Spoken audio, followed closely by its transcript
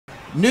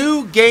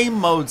New game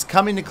modes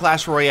coming to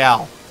Clash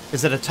Royale.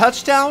 Is it a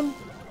touchdown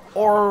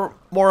or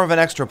more of an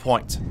extra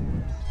point?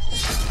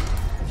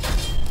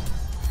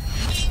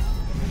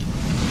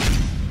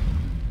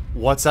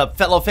 What's up,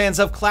 fellow fans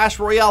of Clash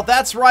Royale?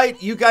 That's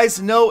right, you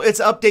guys know it's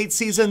update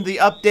season. The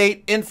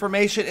update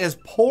information is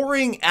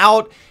pouring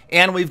out,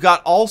 and we've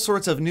got all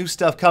sorts of new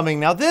stuff coming.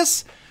 Now,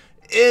 this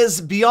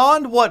is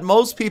beyond what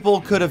most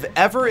people could have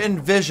ever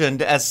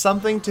envisioned as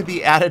something to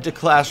be added to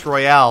Clash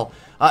Royale.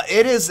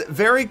 It is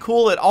very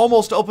cool. It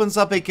almost opens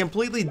up a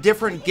completely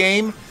different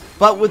game,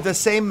 but with the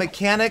same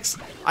mechanics.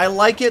 I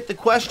like it. The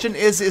question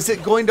is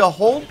it going to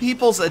hold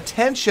people's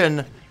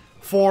attention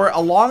for a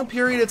long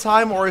period of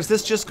time, or is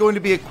this just going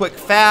to be a quick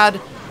fad?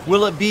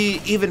 Will it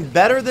be even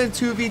better than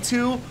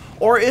 2v2,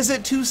 or is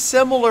it too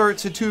similar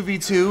to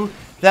 2v2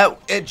 that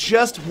it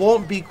just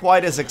won't be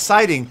quite as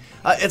exciting?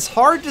 It's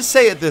hard to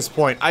say at this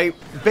point.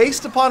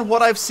 Based upon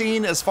what I've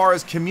seen as far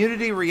as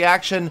community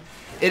reaction,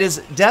 it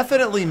is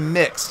definitely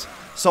mixed.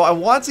 So I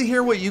want to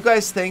hear what you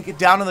guys think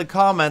down in the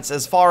comments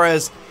as far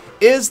as,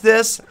 is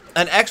this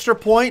an extra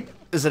point?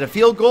 Is it a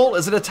field goal?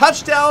 Is it a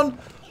touchdown?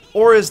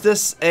 Or is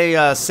this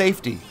a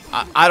safety?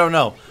 I don't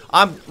know.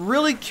 I'm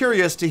really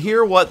curious to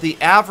hear what the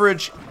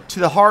average to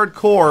the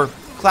hardcore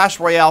Clash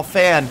Royale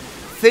fan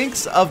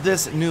thinks of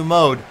this new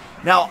mode.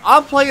 Now,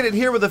 I'm playing it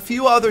here with a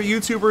few other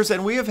YouTubers,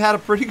 and we have had a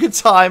pretty good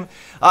time.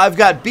 I've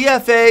got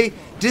BFA,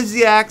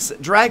 Dizzy-Axe,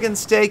 Dragon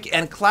Steak,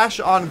 and Clash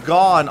on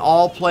Gone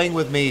all playing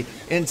with me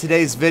in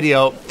today's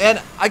video.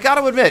 And I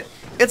gotta admit,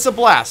 it's a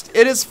blast.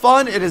 It is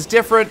fun, it is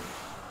different,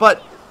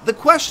 but the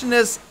question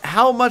is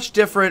how much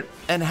different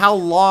and how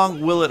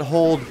long will it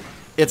hold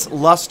its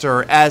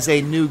luster as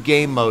a new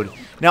game mode?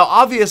 Now,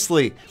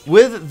 obviously,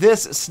 with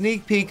this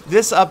sneak peek,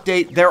 this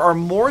update, there are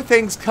more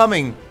things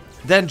coming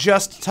than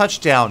just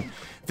touchdown.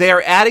 They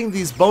are adding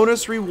these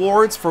bonus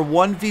rewards for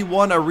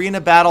 1v1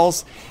 arena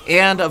battles,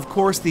 and of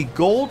course the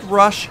Gold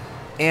Rush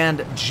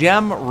and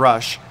Gem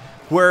Rush,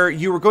 where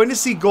you are going to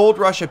see Gold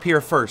Rush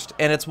appear first.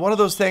 And it's one of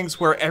those things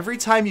where every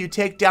time you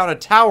take down a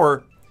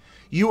tower,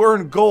 you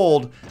earn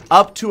gold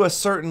up to a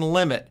certain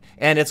limit.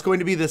 And it's going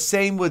to be the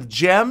same with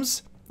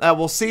gems.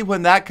 We'll see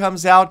when that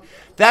comes out.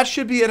 That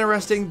should be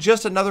interesting.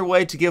 Just another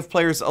way to give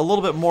players a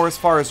little bit more as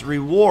far as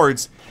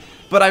rewards.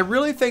 But I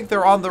really think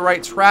they're on the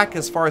right track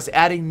as far as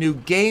adding new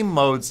game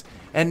modes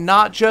and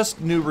not just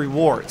new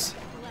rewards.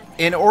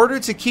 In order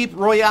to keep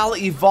Royale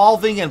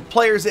evolving and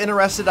players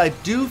interested, I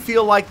do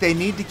feel like they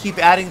need to keep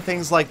adding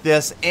things like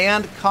this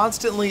and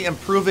constantly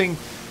improving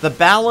the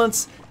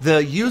balance,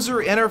 the user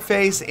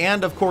interface,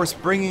 and of course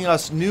bringing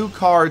us new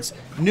cards,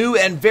 new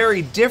and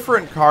very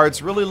different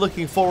cards. Really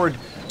looking forward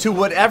to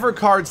whatever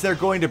cards they're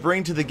going to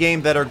bring to the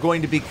game that are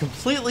going to be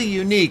completely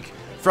unique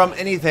from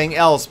anything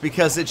else,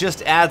 because it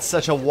just adds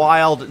such a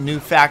wild new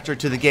factor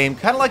to the game.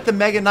 Kind of like the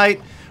Mega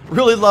Knight.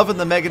 Really loving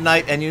the Mega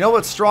Knight. And you know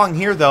what's strong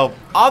here though?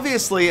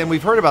 Obviously, and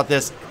we've heard about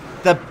this,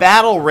 the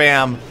Battle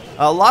Ram.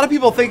 A lot of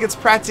people think it's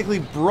practically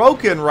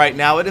broken right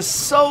now. It is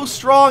so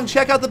strong.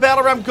 Check out the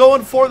Battle Ram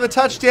going for the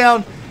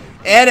touchdown.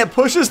 And it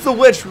pushes the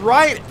Witch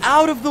right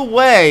out of the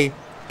way.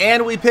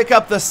 And we pick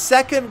up the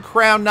second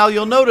crown. Now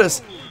you'll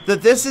notice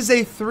that this is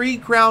a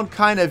 3-crown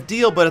kind of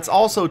deal, but it's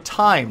also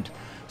timed.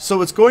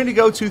 So it's going to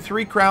go to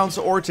 3 crowns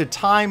or to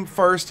time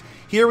first.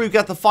 Here we've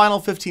got the final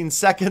 15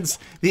 seconds.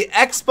 The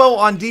Expo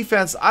on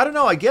defense, I don't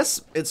know, I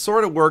guess it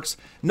sort of works.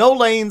 No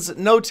lanes,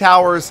 no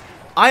towers.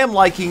 I am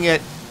liking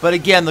it, but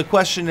again, the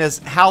question is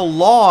how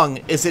long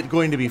is it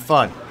going to be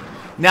fun?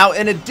 Now,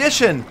 in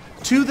addition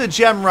to the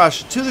Gem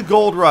Rush, to the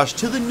Gold Rush,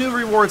 to the new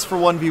rewards for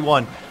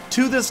 1v1,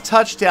 to this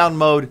touchdown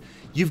mode,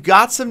 you've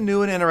got some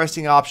new and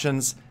interesting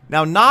options.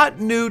 Now, not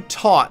new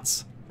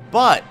taunts,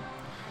 but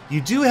you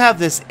do have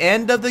this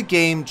end of the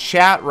game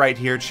chat right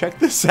here. Check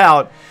this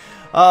out.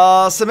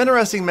 Some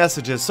interesting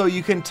messages. So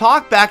you can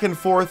talk back and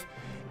forth,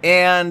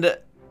 and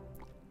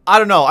I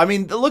don't know. I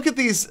mean, look at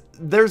these.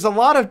 There's a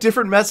lot of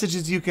different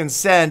messages you can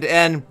send,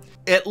 and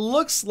it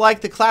looks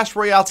like the Clash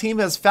Royale team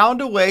has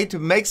found a way to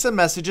make some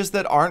messages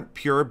that aren't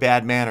pure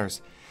bad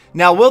manners.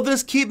 Now, will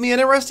this keep me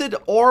interested,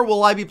 or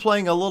will I be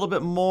playing a little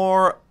bit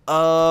more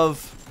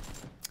of,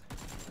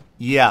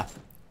 yeah,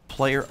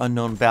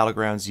 PlayerUnknown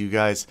Battlegrounds, you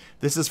guys.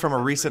 This is from a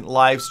recent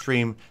live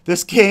stream.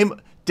 This game,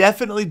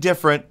 definitely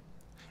different.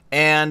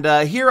 And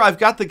here I've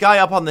got the guy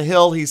up on the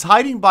hill. He's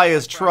hiding by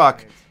his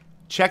truck.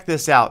 Check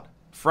this out.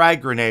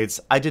 Frag grenades.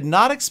 I did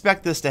not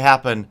expect this to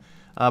happen,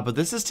 but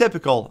this is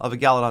typical of a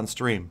Galadon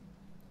stream.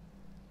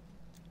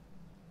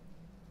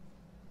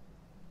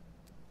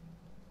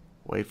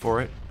 Wait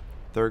for it.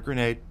 Third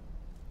grenade.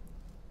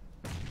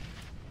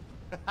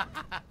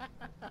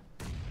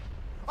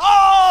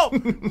 Oh!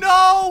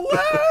 No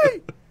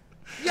way!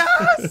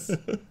 Yes!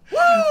 Woo!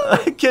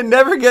 I can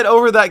never get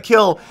over that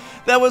kill.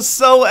 That was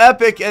so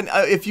epic. And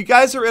if you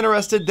guys are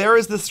interested, there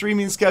is the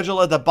streaming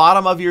schedule at the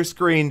bottom of your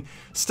screen.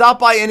 Stop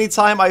by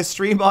anytime. I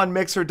stream on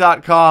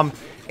Mixer.com.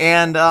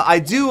 And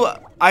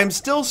I'm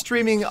still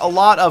streaming a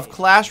lot of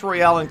Clash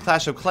Royale and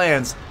Clash of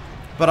Clans,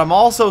 but I'm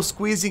also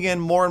squeezing in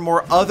more and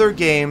more other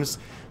games.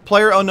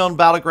 PlayerUnknown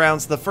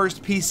Battlegrounds, the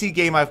first PC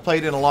game I've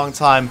played in a long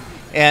time,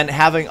 and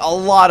having a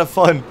lot of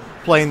fun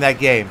playing that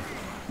game.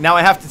 Now,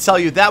 I have to tell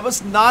you, that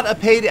was not a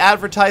paid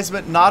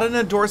advertisement, not an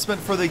endorsement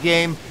for the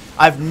game.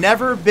 I've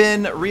never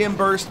been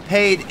reimbursed,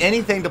 paid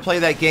anything to play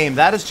that game.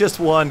 That is just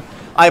one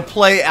I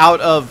play out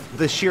of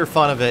the sheer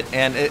fun of it,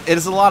 and it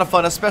is a lot of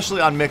fun,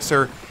 especially on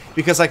Mixer,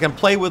 because I can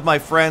play with my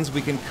friends.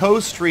 We can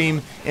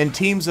co-stream in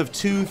teams of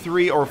 2,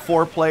 3, or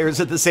 4 players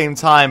at the same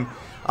time,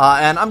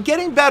 and I'm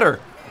getting better.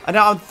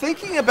 Now, I'm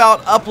thinking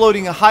about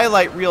uploading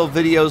highlight reel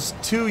videos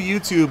to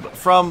YouTube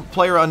from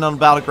PlayerUnknown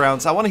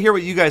Battlegrounds. I want to hear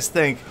what you guys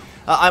think.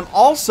 I'm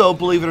also,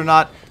 believe it or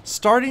not,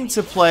 starting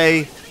to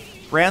play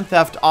Grand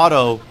Theft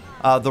Auto,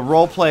 the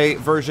roleplay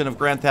version of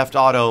Grand Theft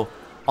Auto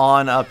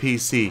on a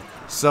PC.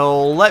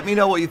 So let me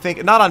know what you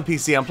think. Not on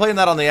PC. I'm playing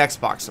that on the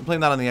Xbox.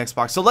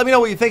 So let me know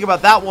what you think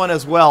about that one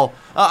as well.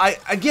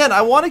 Again,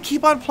 I want to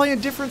keep on playing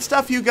different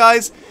stuff, you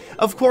guys.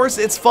 Of course,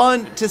 it's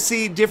fun to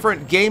see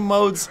different game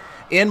modes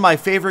in my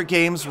favorite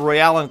games,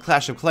 Royale and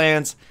Clash of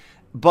Clans.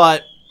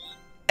 But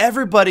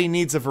everybody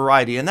needs a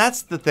variety, and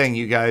that's the thing,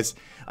 you guys.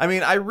 I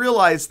mean, I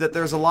realize that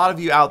there's a lot of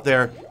you out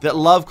there that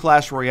love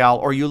Clash Royale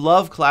or you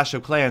love Clash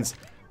of Clans.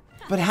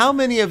 But how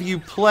many of you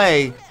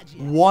play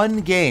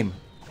one game?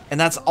 And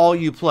that's all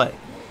you play.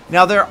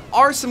 Now, there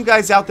are some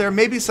guys out there,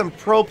 maybe some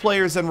pro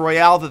players in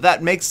Royale,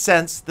 that makes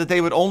sense, that they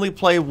would only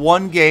play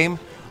one game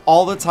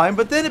all the time,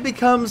 but then it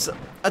becomes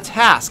a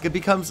task, it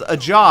becomes a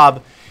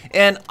job,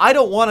 and I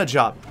don't want a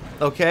job,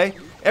 okay?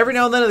 Every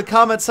now and then in the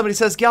comments, somebody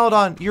says,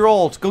 Galadon, you're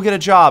old, go get a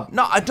job.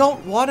 No, I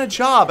don't want a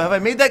job. Have I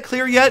made that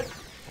clear yet?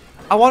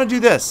 I want to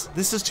do this.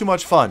 This is too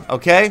much fun,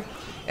 okay?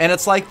 And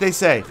it's like they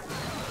say,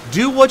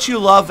 do what you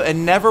love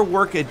and never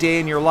work a day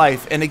in your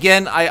life. And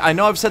again, I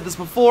know I've said this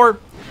before,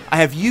 I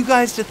have you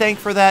guys to thank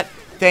for that.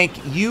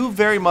 Thank you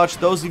very much,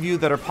 those of you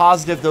that are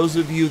positive, those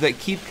of you that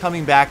keep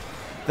coming back,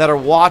 that are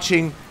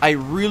watching. I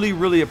really,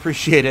 really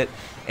appreciate it.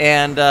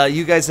 And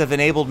you guys have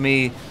enabled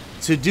me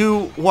to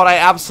do what I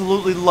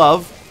absolutely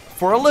love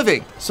for a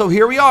living. So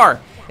here we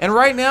are. And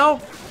right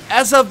now,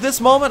 as of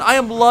this moment, I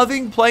am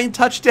loving playing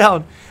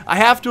Touchdown. I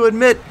have to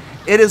admit,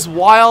 it is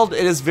wild,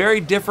 it is very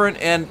different,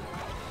 and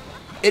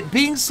it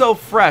being so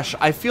fresh,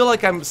 I feel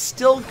like I'm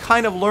still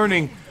kind of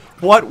learning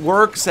what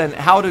works and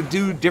how to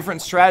do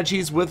different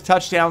strategies with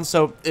Touchdown,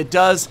 so it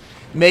does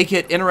make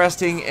it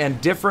interesting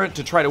and different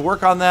to try to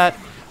work on that.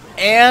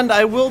 And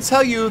I will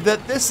tell you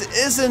that this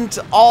isn't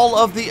all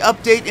of the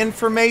update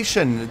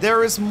information.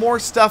 There is more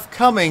stuff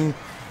coming,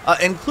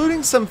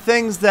 including some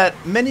things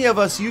that many of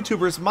us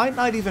YouTubers might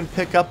not even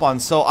pick up on,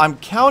 so I'm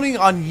counting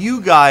on you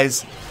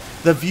guys,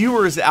 the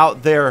viewers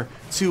out there,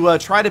 to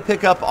try to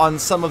pick up on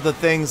some of the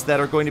things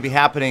that are going to be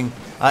happening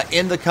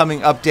in the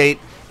coming update.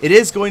 It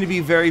is going to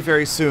be very,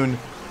 very soon,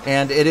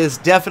 and it is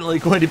definitely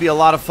going to be a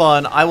lot of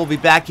fun. I will be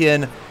back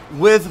in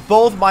with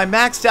both my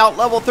maxed out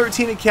level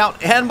 13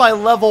 account and my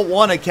level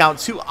 1 account,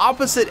 two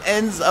opposite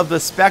ends of the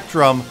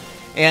spectrum,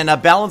 and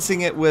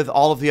balancing it with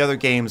all of the other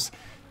games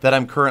that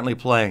I'm currently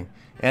playing.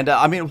 And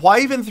I mean, why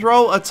even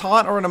throw a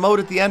taunt or an emote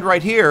at the end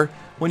right here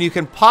when you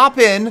can pop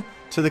in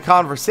to the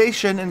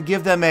conversation and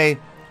give them a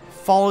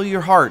follow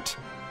your heart.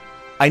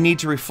 I need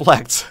to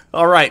reflect.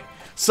 All right.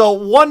 So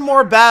one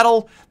more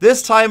battle.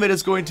 This time it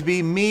is going to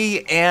be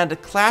me and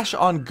Clash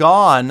on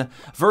Gone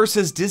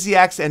versus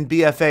Dizzy-Axe and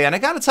BFA. And I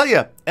gotta tell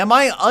you, am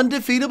I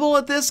undefeatable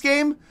at this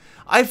game?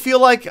 I feel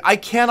like I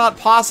cannot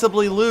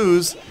possibly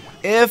lose.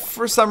 If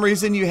for some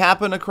reason you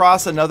happen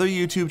across another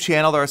YouTube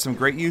channel, there are some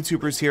great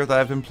YouTubers here that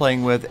I've been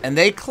playing with, and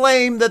they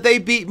claim that they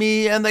beat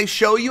me, and they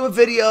show you a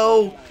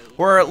video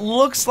where it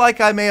looks like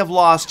I may have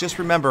lost. Just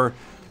remember,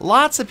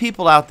 lots of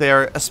people out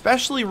there,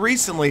 especially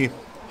recently,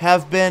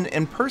 have been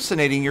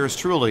impersonating yours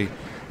truly.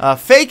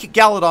 Fake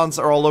Galadons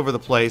are all over the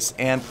place,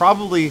 and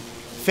probably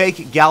fake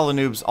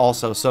Galanoobs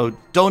also, so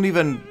don't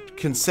even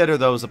consider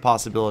those a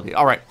possibility.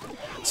 Alright,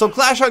 so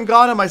Clash on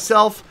Gone and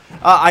myself,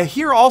 I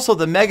hear also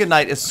the Mega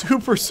Knight is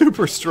super,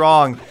 super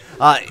strong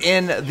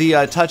in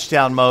the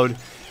Touchdown mode.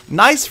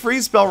 Nice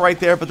freeze spell right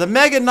there, but the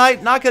Mega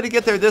Knight not going to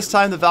get there this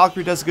time. The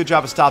Valkyrie does a good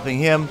job of stopping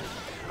him.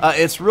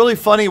 It's really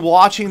funny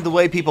watching the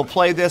way people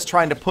play this,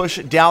 trying to push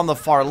down the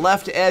far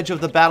left edge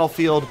of the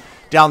battlefield,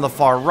 down the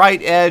far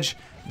right edge.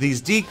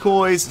 These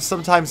decoys,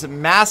 sometimes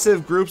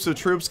massive groups of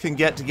troops can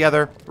get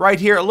together. Right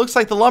here, it looks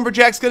like the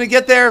Lumberjack's going to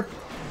get there.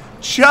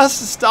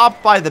 Just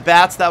stopped by the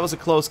bats. That was a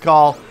close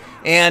call.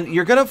 And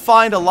you're going to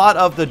find a lot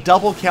of the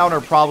double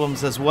counter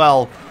problems as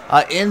well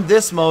in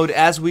this mode,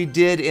 as we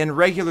did in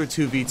regular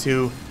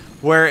 2v2,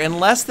 where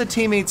unless the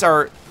teammates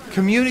are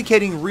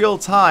communicating real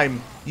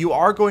time, you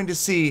are going to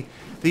see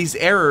these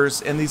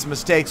errors and these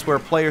mistakes where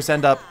players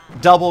end up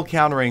double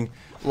countering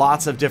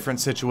lots of different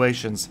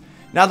situations.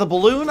 Now the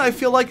balloon, I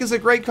feel like, is a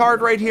great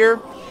card right here.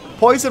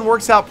 Poison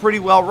works out pretty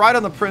well right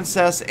on the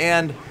princess,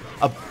 and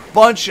a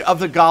bunch of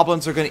the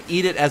goblins are going to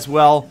eat it as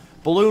well.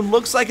 Balloon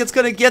looks like it's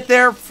going to get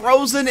there,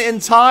 frozen in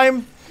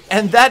time.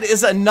 And that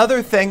is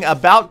another thing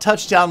about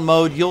Touchdown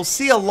mode. You'll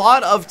see a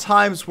lot of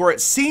times where it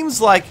seems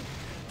like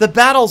the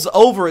battle's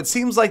over. It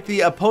seems like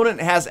the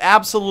opponent has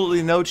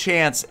absolutely no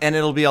chance, and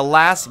it'll be a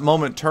last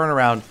moment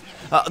turnaround.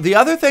 The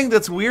other thing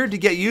that's weird to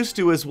get used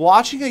to is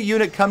watching a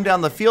unit come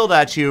down the field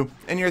at you,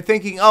 and you're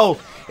thinking, oh,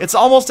 it's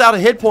almost out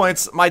of hit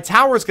points, my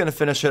tower's going to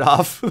finish it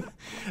off.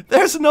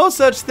 There's no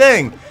such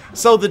thing.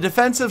 So the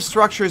defensive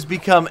structures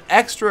become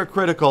extra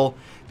critical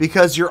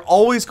because you're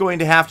always going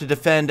to have to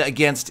defend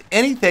against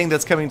anything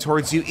that's coming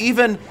towards you,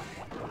 even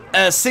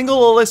a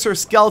single elixir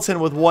skeleton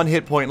with 1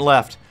 hit point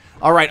left.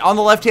 All right, on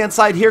the left-hand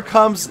side, here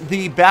comes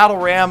the Battle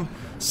Ram.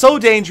 So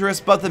dangerous,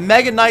 but the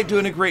Mega Knight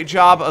doing a great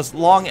job as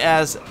long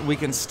as we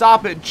can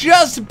stop it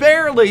just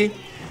barely.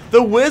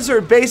 The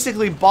Wizard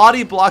basically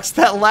body blocks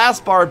that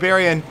last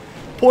Barbarian.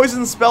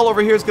 Poison Spell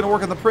over here is going to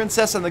work on the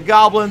Princess and the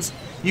Goblins.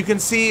 You can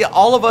see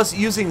all of us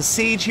using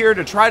Siege here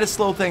to try to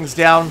slow things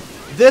down.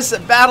 This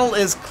battle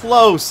is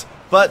close,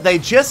 but they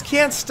just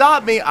can't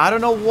stop me. I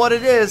don't know what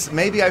it is.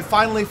 Maybe I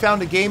finally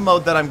found a game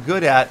mode that I'm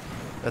good at.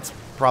 That's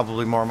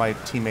probably more my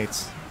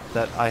teammates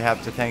that I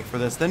have to thank for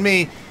this than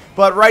me.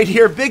 But right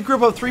here, big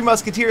group of 3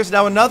 Musketeers.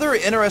 Now, another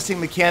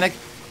interesting mechanic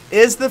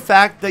is the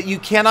fact that you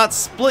cannot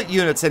split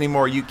units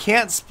anymore. You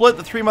can't split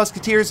the 3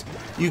 Musketeers.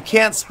 You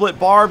can't split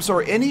Barbs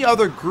or any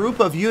other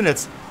group of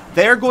units.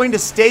 They're going to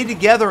stay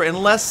together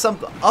unless some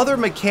other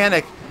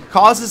mechanic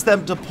causes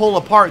them to pull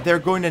apart. They're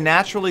going to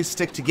naturally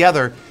stick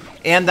together.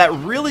 And that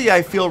really,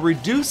 I feel,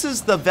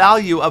 reduces the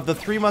value of the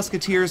 3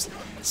 Musketeers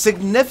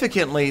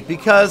significantly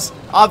because,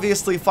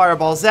 obviously,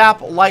 Fireball Zap,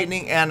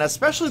 Lightning, and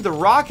especially the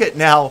Rocket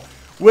now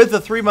with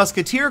the 3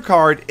 Musketeer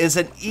card is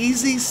an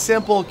easy,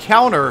 simple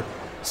counter.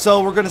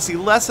 So we're going to see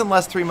less and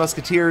less 3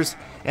 Musketeers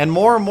and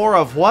more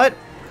of what?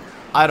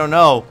 I don't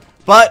know.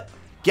 But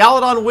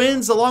Galadon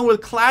wins along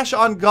with Clash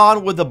on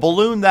Gone with the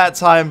balloon that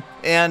time.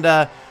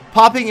 And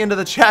popping into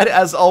the chat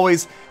as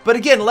always. But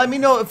again, let me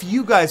know if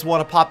you guys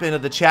want to pop into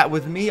the chat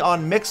with me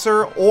on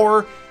Mixer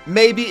or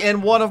maybe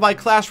in one of my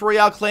Clash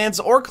Royale clans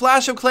or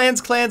Clash of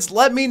Clans clans.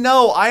 Let me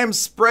know. I am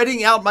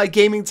spreading out my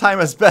gaming time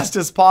as best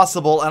as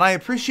possible. And I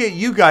appreciate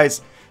you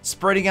guys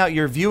spreading out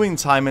your viewing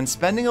time and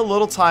spending a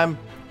little time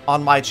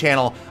on my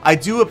channel. I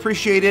do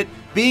appreciate it.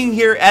 Being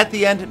here at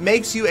the end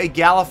makes you a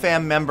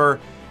GalaFam member.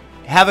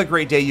 Have a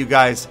great day, you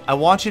guys. I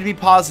want you to be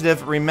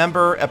positive.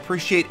 Remember,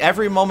 appreciate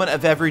every moment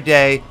of every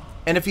day.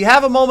 And if you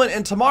have a moment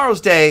in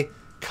tomorrow's day,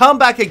 come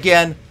back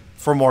again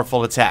for more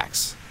full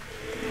attacks.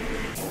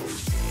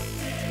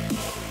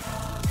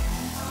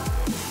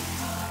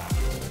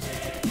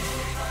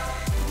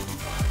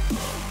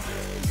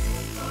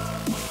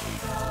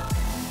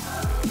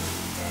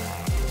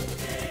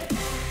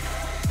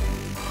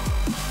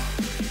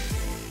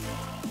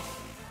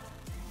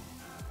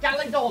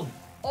 Galadon,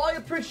 I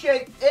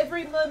appreciate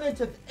every moment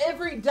of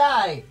every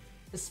day,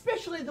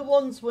 especially the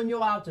ones when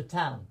you're out of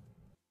town.